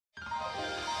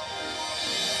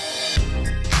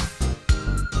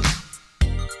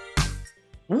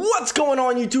What's going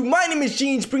on, YouTube? My name is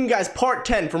Jeans, bringing you guys part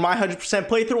 10 for my 100%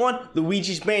 playthrough on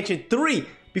Luigi's Mansion 3.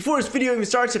 Before this video even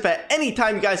starts, if at any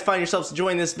time you guys find yourselves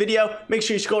enjoying this video, make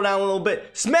sure you scroll down a little bit,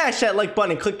 smash that like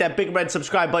button, and click that big red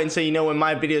subscribe button so you know when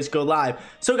my videos go live.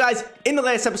 So guys, in the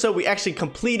last episode, we actually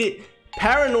completed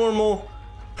Paranormal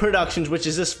Productions, which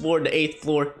is this floor, the 8th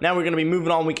floor. Now we're going to be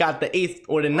moving on. We got the 8th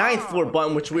or the 9th floor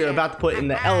button, which we are about to put in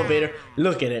the elevator.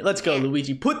 Look at it. Let's go,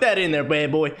 Luigi. Put that in there,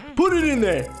 bad boy. Put it in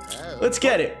there. Let's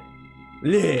get it.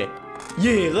 Yeah,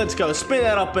 let's go. Spin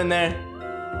that up in there.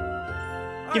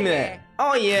 Give me that.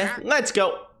 Oh yeah, let's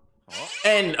go.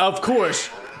 And of course,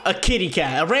 a kitty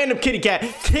cat, a random kitty cat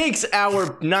takes our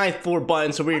 9th floor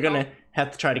button, so we're gonna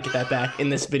have to try to get that back in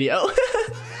this video.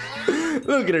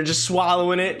 Look at her just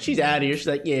swallowing it. She's out of here. She's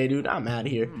like, yeah, dude, I'm out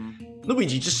of here.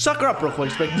 Luigi, just suck her up real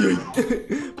quick. She's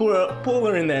like, pull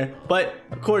her in there. But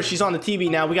of course, she's on the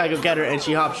TV now. We gotta go get her, and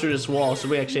she hops through this wall, so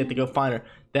we actually have to go find her.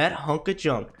 That hunk of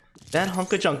junk. That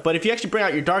hunk of junk. But if you actually bring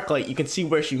out your dark light, you can see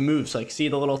where she moves. Like, see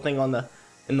the little thing on the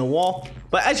in the wall.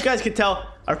 But as you guys can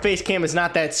tell, our face cam is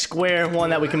not that square one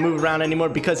that we can move around anymore,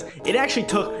 because it actually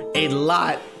took a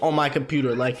lot on my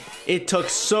computer. Like, it took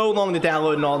so long to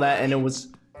download and all that, and it was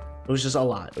just a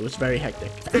lot. It was very hectic.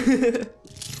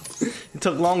 It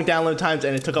took long download times,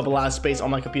 and it took up a lot of space on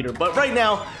my computer. But right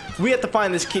now, we have to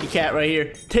find this kitty cat right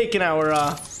here, taking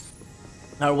our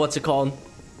what's it called?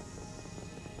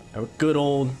 Our good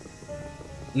old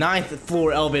 9th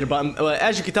floor elevator button.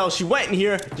 As you can tell, she went in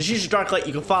here. Just use your dark light.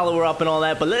 You can follow her up and all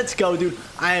that. But let's go, dude.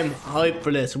 I am hyped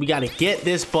for this. We got to get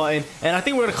this button. And I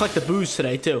think we're going to collect the booze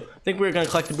today, too. I think we're going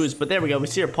to collect the booze. But there we go. We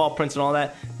see her paw prints and all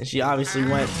that. And she obviously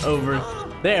went over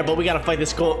there. But we got to fight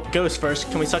this ghost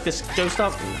first. Can we suck this ghost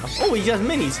up? Oh, he has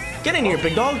minis. Get in here,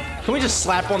 big dog. Can we just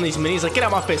slap on these minis? Like, get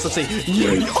out my face. Let's see.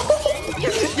 Yeah.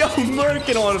 Yo,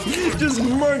 murking on him. Just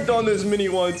murked on those mini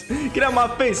ones. Get out my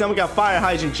face. Now we got Fire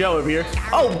Hydrant Joe over here.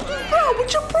 Oh, bro,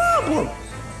 what's your problem?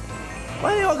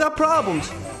 Why do y'all got problems?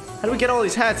 How do we get all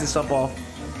these hats and stuff off?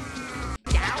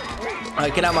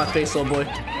 Alright, get out my face, little boy.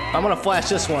 I'm gonna flash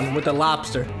this one with the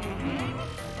lobster.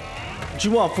 What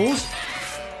you want, fools?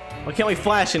 Why can't we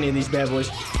flash any of these bad boys?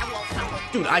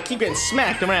 Dude, I keep getting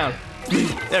smacked around.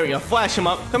 There we go. Flash him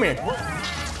up. Come here.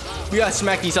 We gotta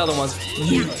smack these other ones.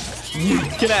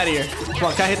 Get out of here. Come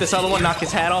on, can I hit this other one? Knock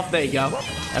his hat off. There you go.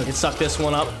 Now we can suck this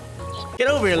one up. Get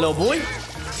over here, little boy.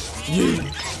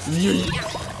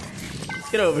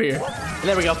 Get over here. And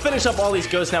there we go. Finish up all these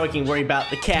ghosts. Now we can worry about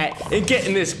the cat and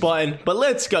getting this button. But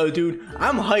let's go, dude.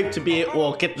 I'm hyped to be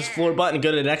well, get this floor button and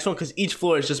go to the next one, because each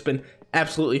floor has just been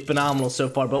absolutely phenomenal so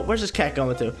far. But where's this cat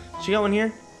going to? Is she going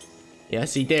here? Yeah,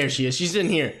 see, there she is. She's in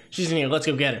here. She's in here. Let's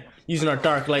go get her. Using our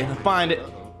dark light to find it.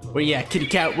 Where you at, kitty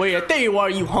cat? Where you at? There you are,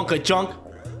 you hunk of junk.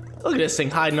 Look at this thing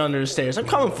hiding under the stairs. I'm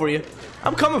coming for you.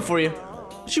 I'm coming for you.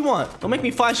 What you want? Don't make me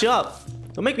flash you up.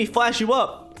 Don't make me flash you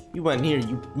up. You went in here,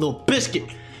 you little biscuit.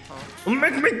 Don't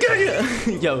make me get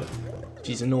you. Yo,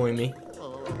 she's annoying me.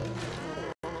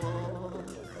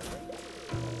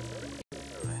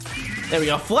 There we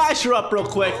go. Flash her up real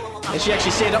quick. And she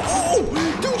actually stayed up.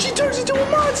 Oh, dude, she turns into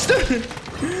a monster.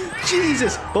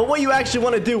 Jesus. But what you actually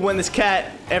want to do when this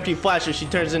cat, after you flash her, she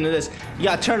turns into this, you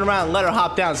gotta turn around and let her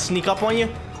hop down, sneak up on you.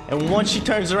 And once she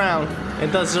turns around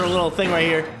and does her little thing right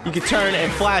here, you can turn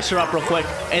and flash her up real quick,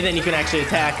 and then you can actually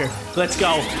attack her. Let's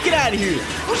go. Get out of here.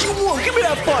 What you want? Give me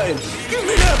that button. Give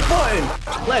me that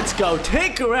button. Let's go.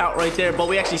 Take her out right there. But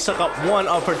we actually suck up one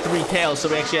of her 3 tails, so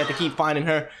we actually have to keep finding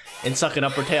her and sucking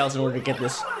up her tails in order to get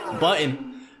this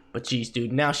button. But jeez,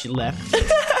 dude, now she left.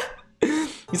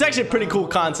 It's actually a pretty cool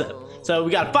concept. So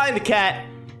we gotta find the cat,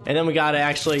 and then we gotta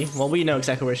actually, well, we know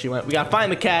exactly where she went. We gotta find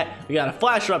the cat, we gotta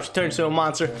flash her up, she turns into a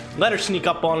monster, let her sneak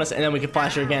up on us, and then we can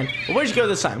flash her again. But where'd you go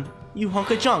this time? You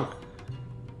hunk of junk.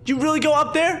 Did you really go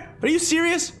up there? Are you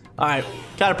serious? Alright,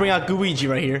 gotta bring out Luigi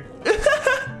right here.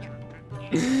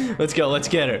 Let's go, let's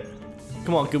get her.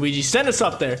 Come on, Luigi, send us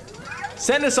up there.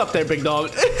 Send us up there, big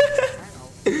dog.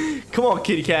 Come on,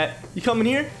 kitty cat. You coming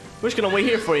here? We're just gonna wait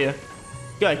here for you.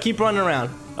 Go ahead, keep running around.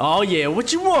 Oh yeah,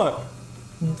 what you want?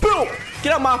 Boom!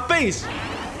 Get out my face!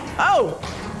 Oh!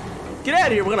 Get out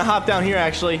of here. We're gonna hop down here,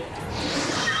 actually.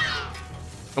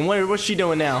 And what's she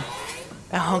doing now?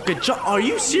 That hunk of junk. Are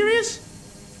you serious?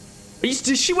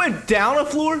 She went down a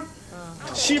floor?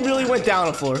 She really went down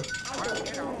a floor.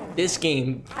 This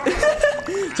game.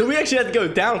 So we actually had to go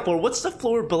down a floor. What's the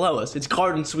floor below us? It's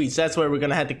Garden Suites. That's where we're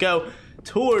gonna have to go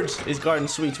towards is Garden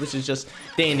Suites, which is just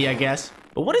dandy, I guess.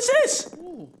 But what is this?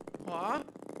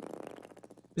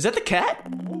 Is that the cat? I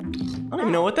don't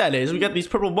even know what that is. We got these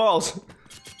purple balls.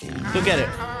 Go get it.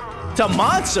 It's a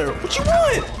monster. What you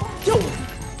want? Yo,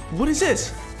 what is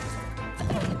this?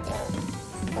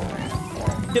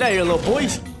 Get out of here, little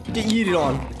boys. Get yeeted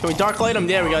on. Can we dark light them?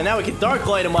 There we go. Now we can dark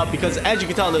light them up because, as you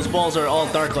can tell, those balls are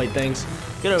all dark light things.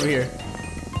 Get over here.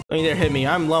 Don't you dare hit me.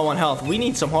 I'm low on health. We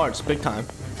need some hearts, big time.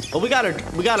 Well, we got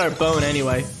our bone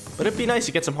anyway. But it'd be nice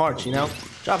to get some hearts, you know?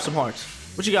 Drop some hearts.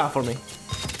 What you got for me?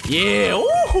 Yeah.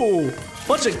 Ooh.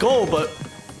 Bunch of gold, but...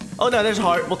 Oh, no, there's a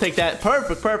heart. We'll take that.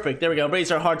 Perfect, perfect. There we go.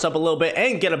 Raise our hearts up a little bit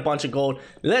and get a bunch of gold.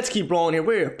 Let's keep rolling here.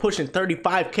 We're pushing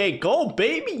 35k gold,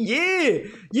 baby. Yeah.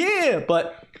 Yeah.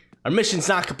 But our mission's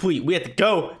not complete. We have to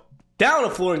go down the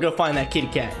floor and go find that kitty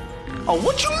cat. Oh,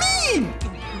 what you mean?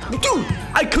 Dude,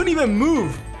 I couldn't even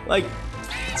move. Like,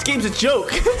 this game's a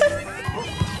joke.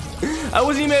 I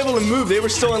wasn't even able to move. They were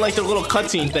still in, like, their little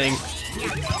cutscene thing.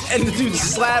 And the dude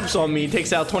slabs on me,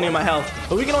 takes out 20 of my health.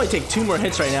 But we can only take 2 more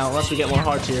hits right now unless we get more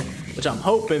hearts here, which I'm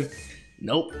hoping.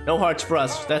 Nope, no hearts for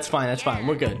us. That's fine, that's fine.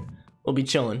 We're good. We'll be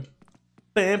chilling.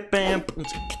 Bam, bam.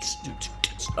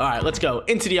 Alright, let's go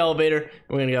into the elevator.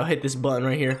 We're gonna go hit this button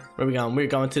right here. Where are we going? We're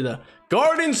going to the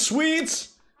garden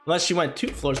suites. Unless she went 2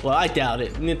 floors below. I doubt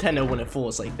it. Nintendo wouldn't fool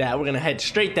us like that. We're gonna head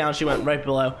straight down. She went right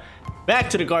below. Back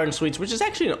to the garden suites, which is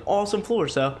actually an awesome floor.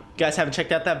 So, if you guys haven't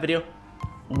checked out that video,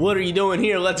 what are you doing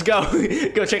here? Let's go.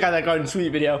 Go check out that garden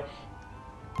suite video.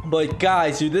 But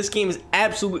guys, dude, this game is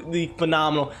absolutely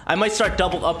phenomenal. I might start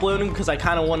double uploading because I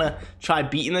kind of want to try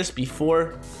beating this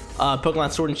before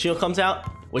Pokemon Sword and Shield comes out,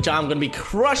 which I'm going to be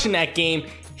crushing that game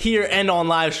here and on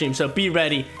live stream. So be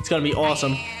ready. It's going to be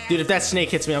awesome. Dude, if that snake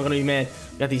hits me, I'm going to be mad.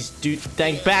 Got these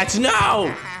dang bats.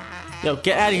 No! Yo,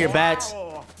 get out of here, bats.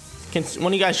 Can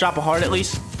one of you guys drop a heart at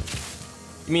least?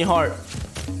 Give me a heart.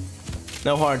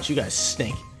 No hearts. You guys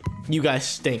stink. You guys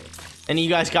stink. And you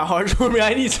guys got hearts for me?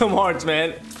 I need some hearts,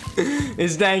 man.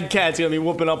 This dang cat's gonna be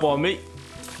whooping up on me.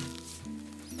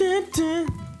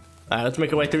 Alright, let's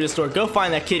make our way through this door. Go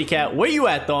find that kitty cat. Where you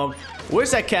at, dog?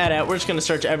 Where's that cat at? We're just gonna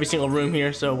search every single room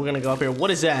here. So we're gonna go up here.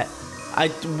 What is that?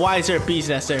 Why is there a bee's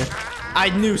nest there? I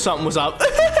knew something was up.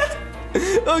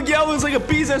 Look, yeah, it was like a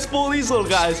bee's nest full of these little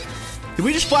guys. Did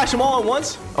we just flash them all at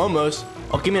once? Almost.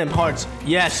 Oh, give me them hearts.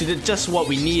 Yes, you did just what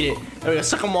we needed. There we go,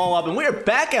 suck them all up, and we're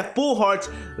back at full hearts.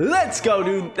 Let's go,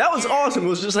 dude. That was awesome. It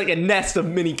was just like a nest of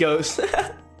mini ghosts.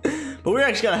 But we're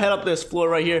actually gonna head up this floor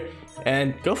right here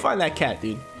and go find that cat,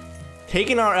 dude.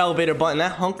 Taking our elevator button,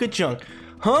 that hunk of junk.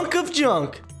 Hunk of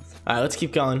junk. All right, let's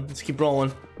keep going. Let's keep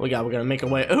rolling. We're gonna make our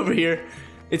way over here.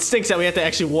 It stinks that we have to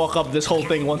actually walk up this whole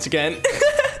thing once again.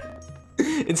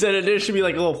 Instead of, there should be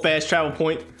like a little fast travel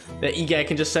point that EGAT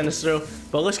can just send us through.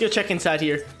 But let's go check inside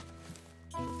here.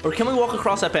 Or can we walk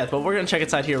across that path? But we're gonna check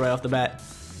inside here right off the bat.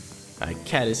 Alright,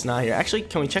 cat is not here. Actually,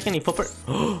 can we check any footprint?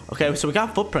 Okay, so we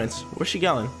got footprints. Where's she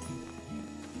going?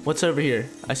 What's over here?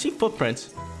 I see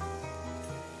footprints.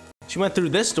 She went through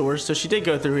this door, so she did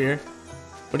go through here.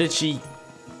 Or did she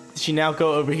now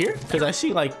go over here? Because I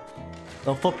see like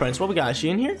no footprints. What we got? Is she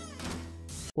in here?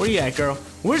 Where you at, girl?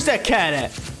 Where's that cat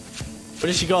at? Or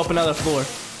did she go up another floor?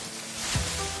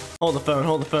 Hold the phone,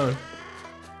 hold the phone.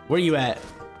 Where you at?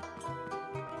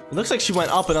 It looks like she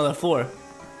went up another floor.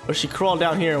 Or she crawled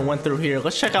down here and went through here.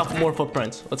 Let's check out for more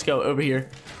footprints. Let's go over here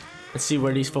and see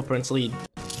where these footprints lead.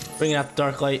 Bringing out the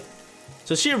dark light.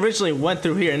 So she originally went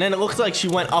through here, and then it looks like she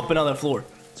went up another floor.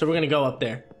 So we're gonna go up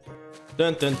there.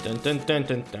 Dun dun dun dun dun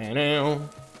dun dun dun.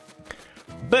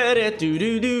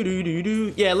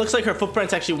 Yeah, it looks like her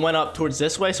footprints actually went up towards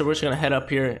this way, so we're just gonna head up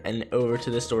here and over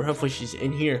to this door. Hopefully she's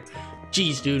in here.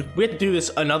 Jeez, dude, we have to do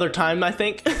this another time, I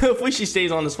think. Hopefully she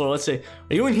stays on this floor. Let's see.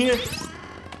 Are you in here?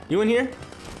 You in here?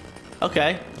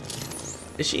 Okay.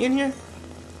 Is she in here?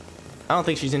 I don't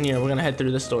think she's in here. We're gonna head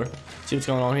through this door. See what's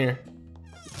going on here.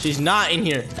 She's not in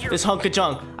here. This hunk of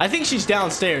junk. I think she's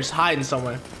downstairs, hiding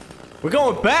somewhere. We're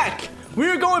going back.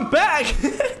 We're going back.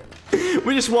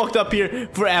 We just walked up here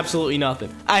for absolutely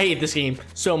nothing. I hate this game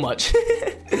so much.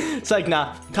 It's like,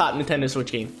 nah, top Nintendo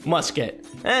Switch game. Must get.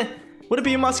 Would it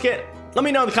be a must get? Let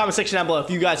me know in the comment section down below if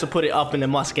you guys would put it up in the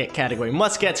must get category.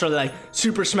 Must gets are like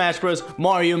Super Smash Bros,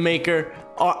 Mario Maker,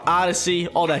 Odyssey,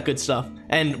 all that good stuff.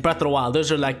 And Breath of the Wild.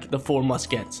 Those are like the 4 must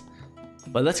gets.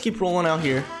 But let's keep rolling out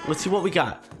here. Let's see what we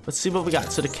got. Let's see what we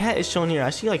got. So the cat is shown here. I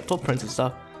see like footprints and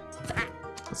stuff.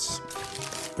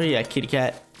 Where you at, kitty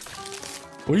cat?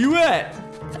 Where you at?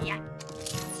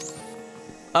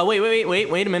 Oh, wait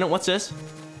a minute. What's this?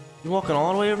 You're walking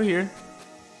all the way over here.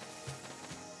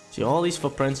 See all these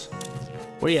footprints.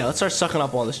 Where you at? Let's start sucking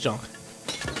up all this junk.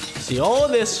 See all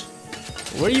of this.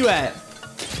 Where you at?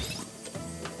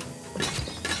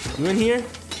 You in here?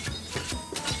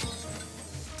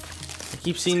 I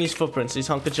keep seeing these footprints, these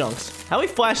hunk of junks. How we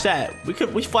flash that? We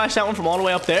flash that one from all the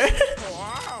way up there?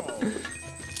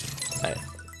 Alright.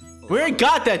 We already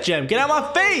got that gem. Get out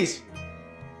of my face!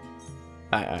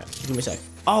 Alright, give me a sec.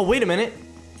 Oh, wait a minute.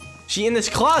 She in this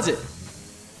closet.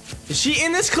 Is she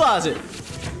in this closet?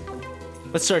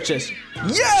 Let's search this.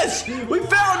 Yes! We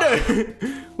found her!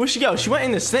 Where'd she go? She went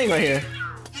in this thing right here.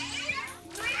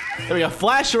 There we go.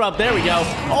 Flash her up. There we go.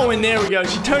 Oh, and there we go.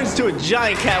 She turns to a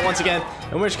giant cat once again.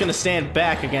 And we're just going to stand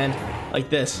back again. Like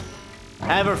this.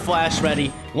 Have her flash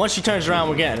ready. Once she turns around,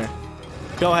 we're getting her.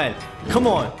 Go ahead. Come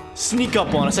on. Sneak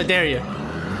up on us. I dare you.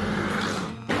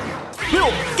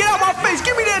 Bill, get out my face.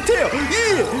 Give me that tail.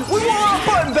 Yeah. We want our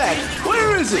button back.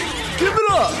 Where is it? Give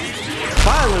it up.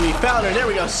 Finally, we found her. There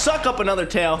we go. Suck up another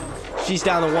tail. She's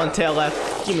down to one tail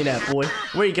left. Give me that, boy.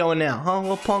 Where you going now, huh,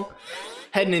 little punk?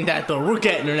 Heading in that door. We're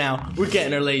getting her now. We're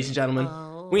getting her, ladies and gentlemen.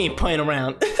 We ain't playing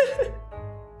around.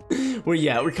 Where you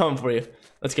at? We're coming for you.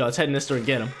 Let's go. Let's head in this door and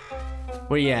get him.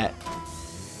 Where you at?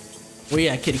 Where you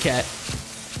at, kitty cat?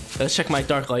 Let's check my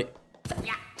dark light.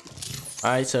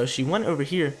 Alright, so she went over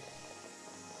here.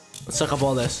 Let's suck up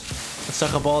all this. Let's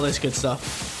suck up all this good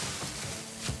stuff.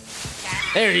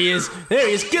 There he is. There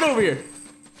he is. Get over here.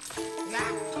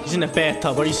 He's in the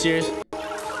bathtub. Are you serious?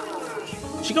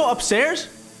 Did she go upstairs?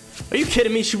 Are you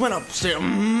kidding me? She went upstairs.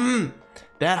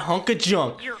 That hunk of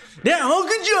junk. That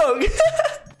hunk of junk.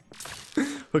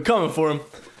 We're coming for him.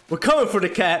 We're coming for the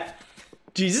cat.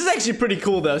 Jeez, this is actually pretty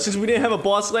cool though. Since we didn't have a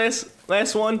boss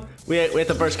last one, we have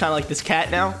to verse kind of like this cat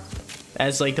now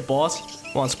as like the boss.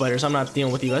 Come on, spiders. I'm not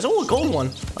dealing with you guys. Oh, a gold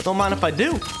one. I don't mind if I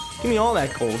do. Give me all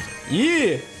that gold.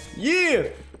 Yeah. Yeah.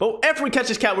 But after we catch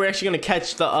this cat, we're actually gonna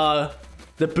catch the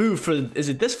boo for, is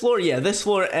it this floor? Yeah, this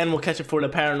floor, and we'll catch it for the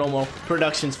Paranormal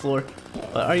Productions floor.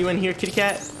 Are you in here, kitty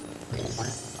cat?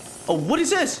 Oh, what is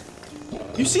this?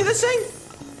 You see this thing?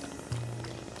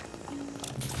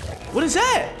 What is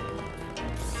that?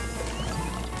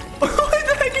 What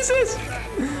the heck is this?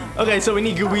 Okay, so we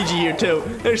need Luigi here too.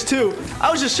 There's two.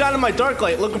 I was just shining my dark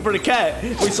light looking for the cat.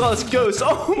 We saw this ghost.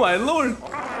 Oh my lord.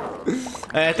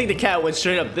 I think the cat went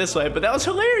straight up this way, but that was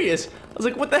hilarious. I was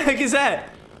like, what the heck is that?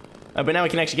 But now we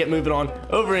can actually get moving on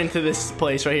over into this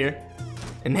place right here.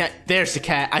 And there's the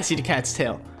cat. I see the cat's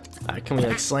tail. Alright, can we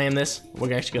like slam this?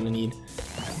 We're actually gonna need to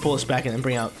pull this back and then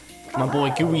bring out my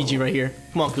boy Luigi right here.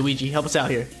 Come on, Luigi, help us out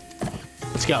here.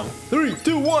 Let's go. 3,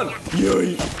 2, 1.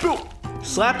 Yay.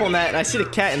 Slap on that, and I see the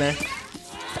cat in there.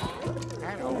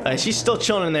 She's still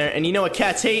chilling in there, and you know what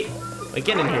cats hate? Like,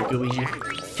 get in here, Luigi.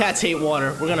 Cats hate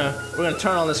water. We're gonna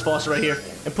turn on this faucet right here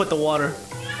and put the water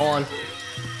on.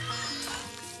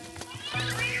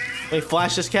 Let me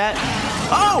flash this cat.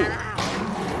 Oh!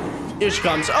 Here she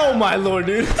comes. Oh my lord,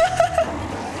 dude.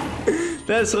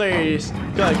 That's hilarious.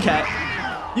 Go ahead,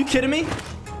 cat. You kidding me?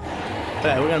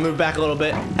 Alright, we're gonna move back a little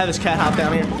bit. Have this cat hop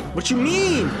down here. What you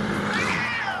mean?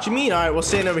 What you mean? Alright, we'll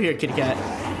stand over here, kitty cat.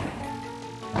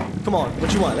 Come on,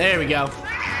 what you want? There we go.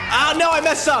 Oh no, I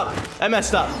messed up. I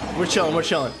messed up. We're chilling, we're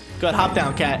chilling. Go ahead, hop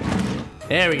down, cat.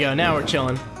 There we go, now we're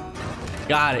chilling.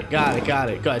 Got it, got it, got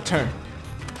it. Go ahead, turn.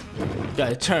 Go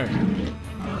ahead, turn.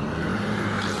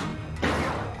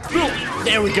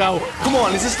 There we go. Come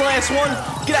on, is this the last one?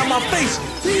 Get out of my face.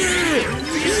 Yeah,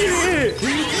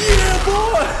 yeah,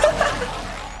 boy.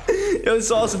 Yo, this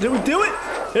is awesome. Did we do it?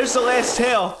 There's the last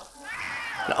tail.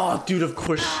 Oh, dude, of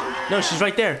course. No, she's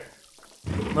right there.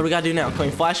 What do we gotta do now? Can we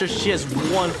flash her? She has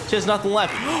one. She has nothing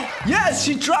left. Yes,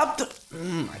 she dropped. Oh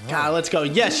my god, let's go.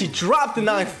 Yes, she dropped the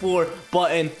 9th floor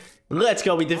button. Let's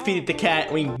go. We defeated the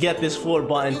cat. We can get this floor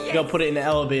button. Go put it in the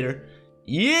elevator.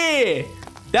 Yeah.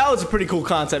 That was a pretty cool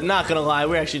concept, not gonna lie.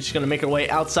 We're actually just gonna make our way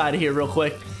outside of here real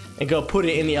quick and go put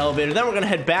it in the elevator. Then we're gonna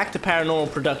head back to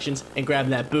Paranormal Productions and grab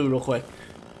that boo real quick.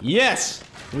 Yes!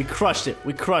 We crushed it.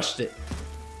 We crushed it.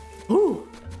 Ooh.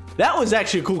 That was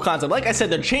actually a cool concept. Like I said,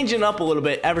 they're changing it up a little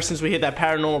bit ever since we hit that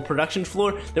Paranormal Productions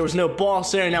floor. There was no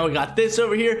boss there, and now we got this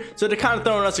over here. So they're kind of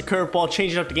throwing us a curveball,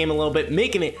 changing up the game a little bit,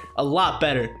 making it a lot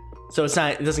better. So it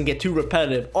doesn't get too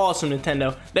repetitive. Awesome,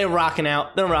 Nintendo. They're rocking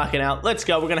out. They're rocking out. Let's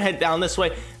go. We're going to head down this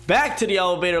way, back to the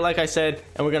elevator, like I said,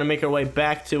 and we're going to make our way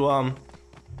back to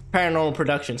Paranormal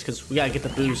Productions because we got to get the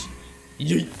booze.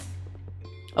 Yeet.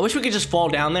 I wish we could just fall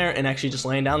down there and actually just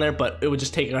land down there, but it would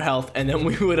just take our health, and then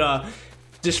we would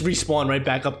just respawn right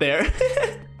back up there.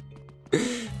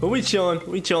 But we chilling.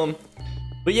 We chilling.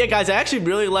 But yeah, guys, I actually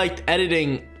really liked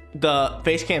editing the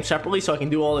face cam separately so I can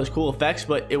do all those cool effects,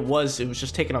 but it was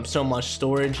just taking up so much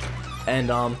storage, and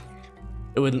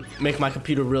it would make my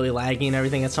computer really laggy and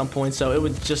everything at some point, so it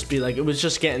would just be like, it was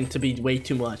just getting to be way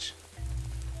too much.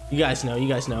 You guys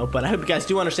know, but I hope you guys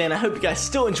do understand. I hope you guys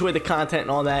still enjoy the content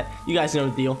and all that. You guys know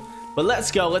the deal. But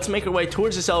let's go. Let's make our way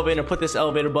towards this elevator. Put this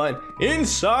elevator button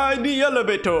inside the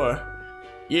elevator.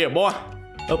 Yeah, boy.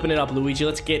 Open it up, Luigi.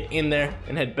 Let's get in there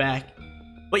and head back.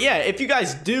 But yeah, if you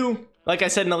guys do Like I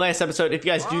said in the last episode, if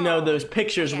you guys do know those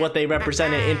pictures, what they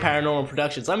represented in Paranormal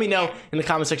Productions, let me know in the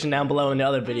comment section down below in the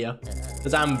other video,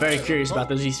 because I'm very curious about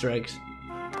those Easter eggs.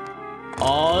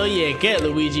 Oh yeah, get it,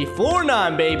 Luigi. Floor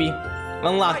 9, baby.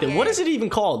 Unlocked it. What is it even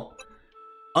called?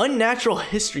 Unnatural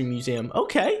History Museum.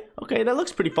 Okay, that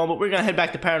looks pretty fun, but we're gonna head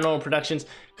back to Paranormal Productions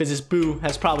because this boo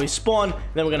has probably spawned, and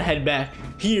then we're gonna head back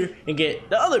here and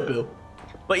get the other boo.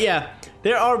 But yeah,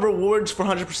 there are rewards for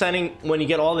 100%ing when you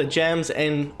get all the gems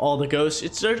and all the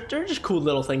ghosts. They're just cool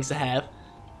little things to have.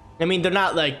 I mean, they're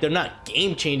not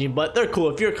game changing, but they're cool.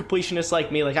 If you're a completionist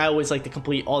like me, like I always like to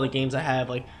complete all the games I have,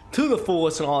 like to the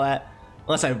fullest and all that.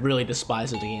 Unless I really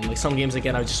despise the game. Like some games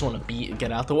again, I just want to beat and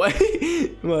get out the way.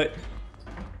 But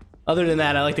other than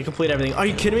that, I like to complete everything. Are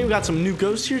you kidding me? We got some new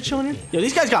ghosts here chilling here. Yo,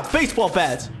 these guys got baseball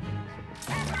bats.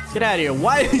 Get out of here.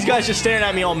 Why are these guys just staring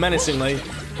at me all menacingly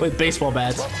with baseball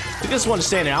bats? Like this one is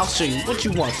standing there. I'll show you what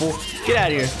you want, fool. Get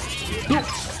out of here.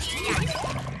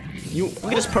 You look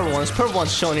at this purple one. This purple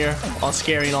one's chilling here, all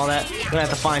scary and all that. I'm gonna have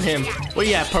to find him. Where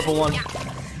you at, purple one?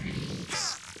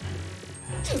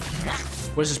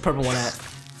 Where's this purple one at?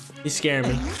 He's scaring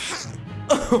me.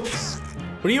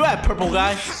 Where you at, purple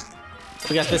guy?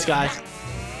 We got this guy.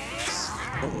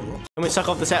 Let me suck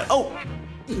off this hat. Oh!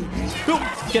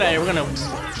 Get out of here. We're gonna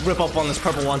rip up on this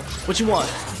purple one. What you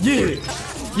want? Yeah!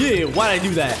 Yeah! Why'd I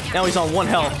do that? Now he's on 1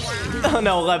 health.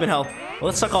 No, 11 health. Well,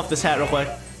 let's suck off this hat real quick.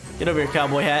 Get over here,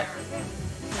 cowboy hat.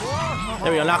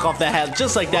 There we go. Knock off that hat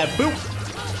just like that. Boop!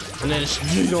 And then just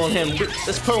yeet on him.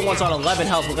 This purple one's on 11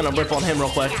 health. We're gonna rip on him real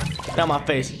quick. Down my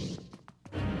face.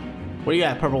 Where you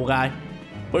at, purple guy?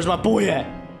 Where's my boy at?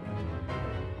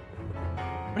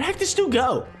 Where the heck did this dude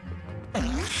go?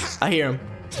 I hear him.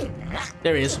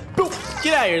 There he is. Boop!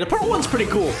 Get out of here. The purple one's pretty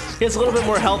cool. He has a little bit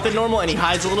more health than normal, and he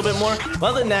hides a little bit more. But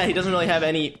other than that, he doesn't really have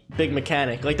any big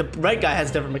mechanic. Like the red guy has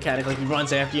a different mechanic. Like he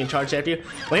runs after you and charges after you.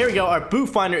 But here we go. Our boo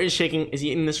finder is shaking. Is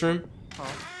he in this room? Oh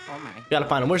my. Gotta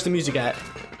find him. Where's the music at?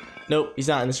 Nope, he's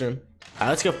not in this room. Alright,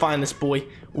 let's go find this boy.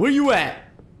 Where you at?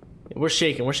 We're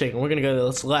shaking. We're gonna go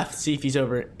to the left, see if he's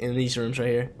over in these rooms right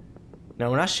here.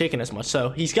 No, we're not shaking as much,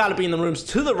 so he's got to be in the rooms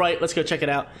to the right. Let's go check it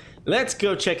out. Let's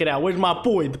go check it out. Where's my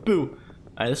boy, the boo?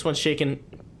 Alright, this one's shaking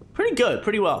pretty good,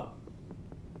 pretty well.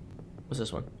 What's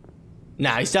this one?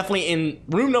 Nah, he's definitely in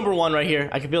room number 1 right here.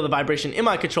 I can feel the vibration in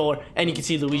my controller, and you can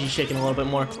see Luigi shaking a little bit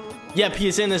more. Yep, he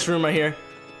is in this room right here.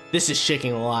 This is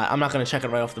shaking a lot. I'm not gonna check it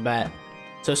right off the bat.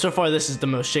 So far, this is the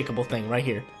most shakeable thing right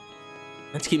here.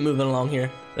 Let's keep moving along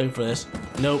here. Looking for this.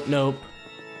 Nope, nope.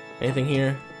 Anything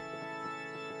here?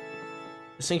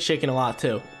 This thing's shaking a lot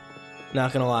too.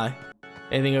 Not gonna lie.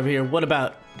 Anything over here? What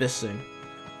about this thing?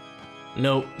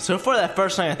 Nope. So far, that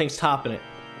first thing I think's topping it.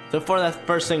 So far, that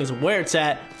first thing is where it's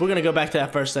at. We're gonna go back to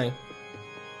that first thing.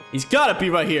 He's gotta be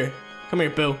right here. Come here,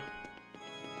 boo.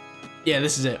 Yeah,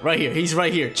 this is it. Right here. He's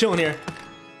right here. Chilling here.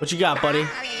 What you got, buddy?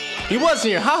 He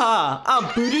wasn't here. Haha. I'm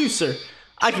producer.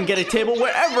 I can get a table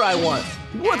wherever I want.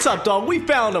 What's up, dog? We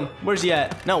found him. Where's he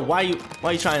at? No, why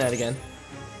are you trying that again?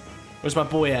 Where's my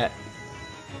boy at?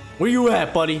 Where you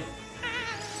at, buddy?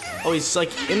 Oh, he's like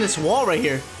in this wall right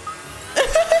here.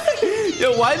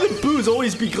 Yo, why the boos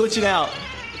always be glitching out?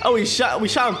 Oh, we shot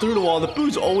him through the wall. The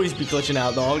boos always be glitching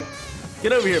out, dog.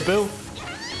 Get over here, boo.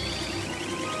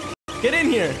 Get in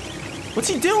here. What's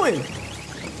he doing?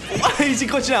 Why is he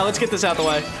glitching out? Let's get this out the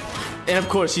way. And of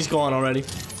course, he's gone already.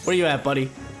 Where you at,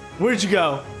 buddy? Where'd you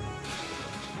go?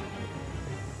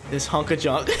 This hunk of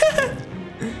junk.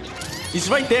 He's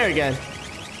right there again.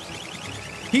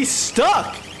 He's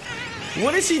stuck.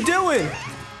 What is he doing?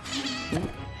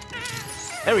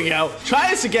 There we go. Try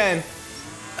this again.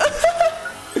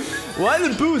 Why do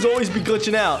the boos always be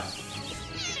glitching out?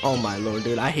 Oh my lord,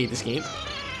 dude. I hate this game.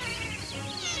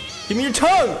 Give me your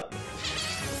tongue.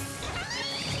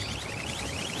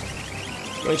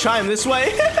 Let me try him this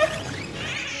way.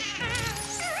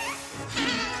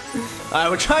 Alright,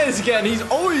 we're trying this again.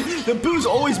 The boos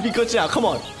always be glitching out. Come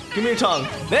on. Give me your tongue.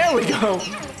 There we go.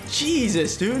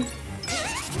 Jesus, dude.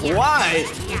 Why?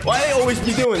 Why they always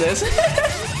be doing this?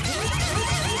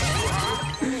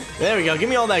 There we go. Give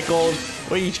me all that gold.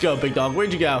 Where'd you go, big dog?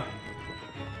 Where'd you go?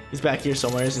 He's back here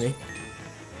somewhere, isn't he?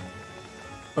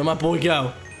 Where'd my boy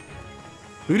go?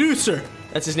 Producer.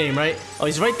 That's his name, right? Oh,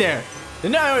 he's right there.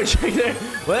 No, right there.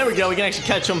 Well, there we go. We can actually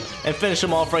catch him and finish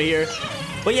him off right here.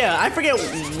 But yeah, I forget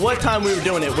what time we were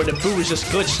doing it, where the boo was just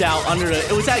glitched out under the...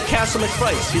 It was at Castle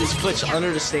McPrice. He was glitched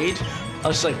under the stage. I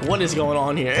was just like, what is going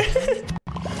on here?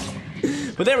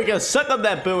 But there we go. Suck up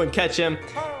that boo and catch him,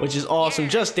 which is awesome.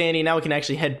 Just dandy. Now we can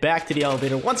actually head back to the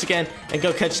elevator once again and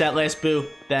go catch that last boo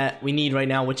that we need right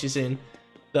now, which is in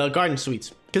the garden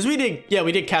suites. Because we did, yeah,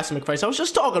 we did Castle McFrice. I was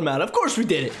just talking about it. Of course we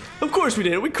did it. Of course we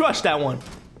did it. We crushed that one.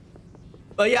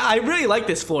 But yeah, I really like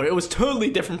this floor. It was totally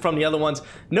different from the other ones.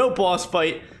 No boss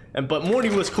fight, but Morty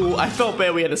was cool. I felt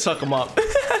bad we had to suck him up.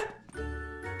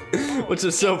 Which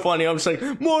is so funny. I'm just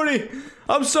like, Morty,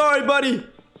 I'm sorry, buddy,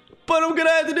 but I'm gonna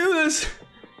have to do this.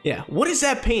 Yeah, what is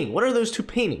that painting? What are those two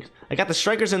paintings? I got the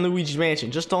Strikers and Luigi's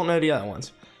Mansion. Just don't know the other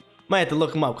ones. Might have to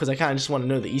look them up because I kind of just want to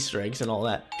know the Easter eggs and all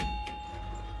that.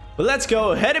 But let's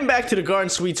go. Heading back to the Garden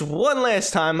Suites one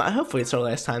last time. Hopefully it's our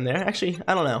last time there. Actually,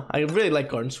 I don't know. I really like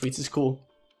Garden Suites. It's cool.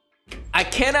 I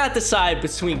cannot decide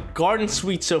between Garden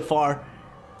Suites so far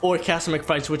or Castle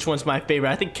McFrights, which one's my favorite.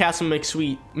 I think Castle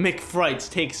McFrights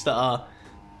takes the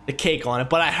cake on it,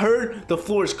 but I heard the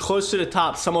floors close to the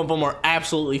top, some of them are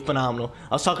absolutely phenomenal.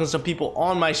 I was talking to some people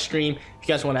on my stream. If you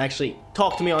guys want to actually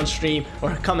talk to me on stream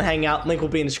or come hang out, link will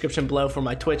be in the description below for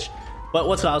my Twitch. But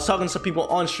what's up, I was talking to some people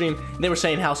on stream, and they were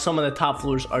saying how some of the top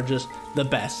floors are just the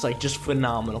best, like just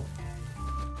phenomenal.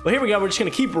 But here we go, we're just gonna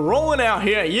keep rolling out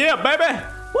here. Yeah, baby!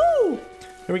 Woo!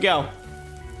 Here we go.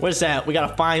 What is that? We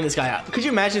gotta find this guy out. Could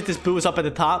you imagine if this boo was up at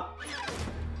the top?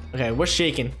 Okay, we're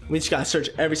shaking. We just gotta search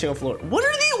every single floor. What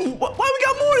are these? Why we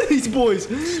got more of these boys?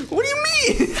 What do you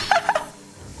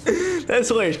mean? That's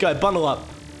hilarious. Go ahead, bundle up.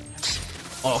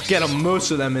 Oh, get them,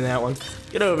 most of them in that one.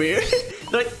 Get over here.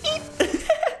 They're like,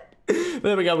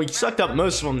 there we go. We sucked up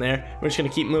most of them there. We're just gonna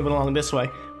keep moving along this way,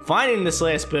 finding this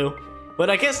last boo. But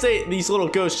I guess these little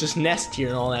ghosts just nest here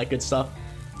and all that good stuff.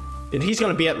 And he's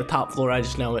gonna be at the top floor. I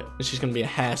just know it. It's just gonna be a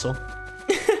hassle.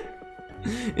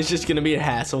 It's just gonna be a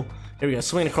hassle. Here we go,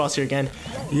 swing across here again.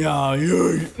 Yeah,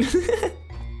 yeah.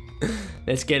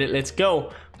 Let's get it, let's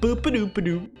go. Boop a doop a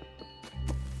doop.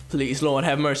 Please, Lord,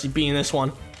 have mercy, be in this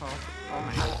one.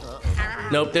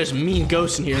 Nope, there's mean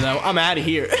ghosts in here, though. I'm out of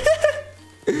here.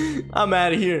 I'm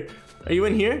out of here. Are you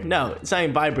in here? No, it's not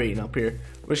even vibrating up here.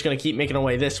 We're just gonna keep making our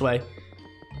way this way.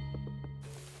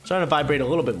 Starting to vibrate a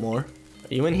little bit more.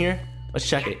 Are you in here? Let's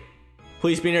check it.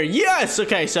 Please be in here. Yes!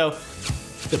 Okay, so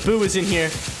the boo is in here.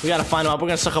 We gotta find him out. We're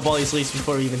gonna suck up all these leaves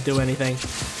before we even do anything.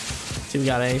 See if we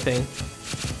got anything.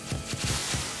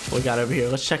 What we got over here?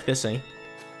 Let's check this thing.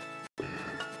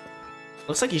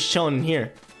 Looks like he's chilling in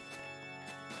here.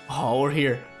 Oh, we're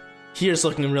here. Here's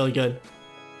looking really good.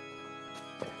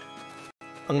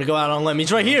 I'm gonna go out on a limb.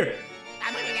 He's right here.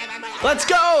 Let's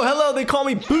go! Hello, they call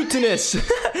me Bootinus.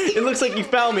 It looks like you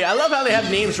found me. I love how they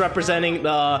have names representing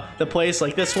the place.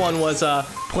 Like this one was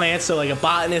plants, so like a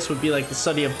botanist would be like the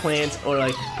study of plants, or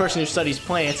like person who studies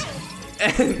plants.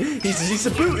 And he's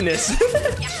a Bootinus.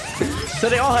 So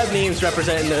they all have names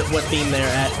representing what theme they're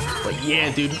at. But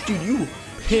yeah, dude, you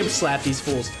pimp slap these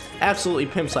fools. Absolutely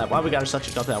pimp slap. Why we gotta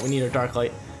such up that? We need our dark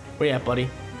light. Where you at, buddy?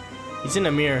 He's in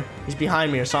the mirror. He's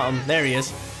behind me or something. There he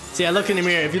is. See, I look in the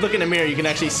mirror. If you look in the mirror, you can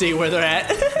actually see where they're at.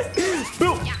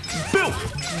 Boop, boop,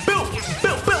 boop,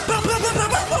 boop, boop,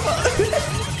 boop,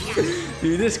 boop.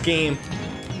 Dude, this game,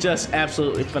 just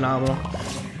absolutely phenomenal.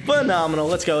 Phenomenal.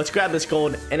 Let's go. Let's grab this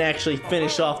gold and actually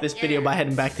finish off this video by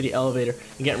heading back to the elevator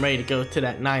and getting ready to go to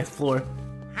that 9th floor.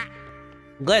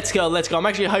 Let's go. Let's go. I'm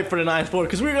actually hyped for the 9th floor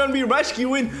because we're going to be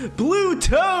rescuing Blue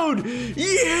Toad.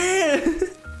 Yeah.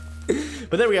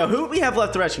 But there we go. Who do we have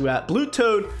left to rescue at? Blue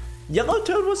Toad. Yellow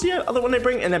Toad was the other one they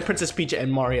bring, and then Princess Peach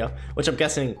and Mario, which I'm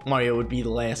guessing Mario would be the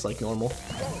last, like normal.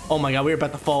 Oh my god, we were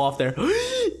about to fall off there.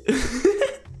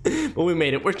 But we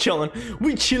made it. We're chilling.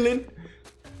 We chilling.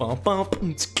 I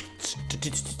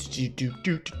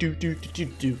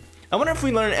wonder if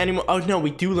we learn any more. Oh no,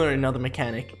 we do learn another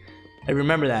mechanic. I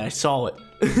remember that. I saw it.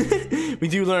 We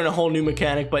do learn a whole new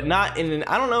mechanic, but not in an.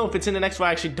 I don't know if it's in the next one.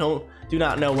 I actually do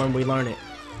not know when we learn it.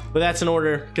 But that's in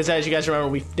order, because as you guys remember,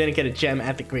 we didn't get a gem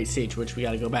at the Great Stage, which we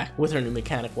got to go back with our new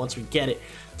mechanic once we get it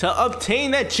to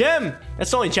obtain that gem.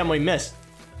 That's the only gem we missed.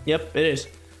 Yep, it is.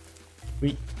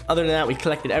 Other than that, we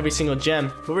collected every single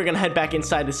gem. But we're going to head back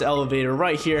inside this elevator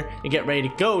right here and get ready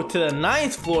to go to the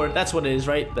 9th floor. That's what it is,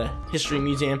 right? The History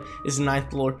Museum is the 9th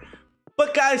floor.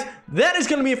 But guys, that is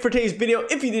going to be it for today's video.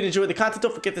 If you did enjoy the content,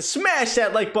 don't forget to smash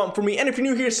that like button for me. And if you're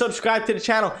new here, subscribe to the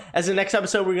channel. As the next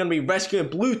episode, we're going to be rescuing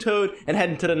Blue Toad and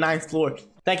heading to the 9th floor.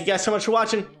 Thank you guys so much for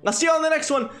watching. I'll see you on the next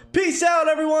one. Peace out,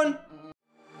 everyone.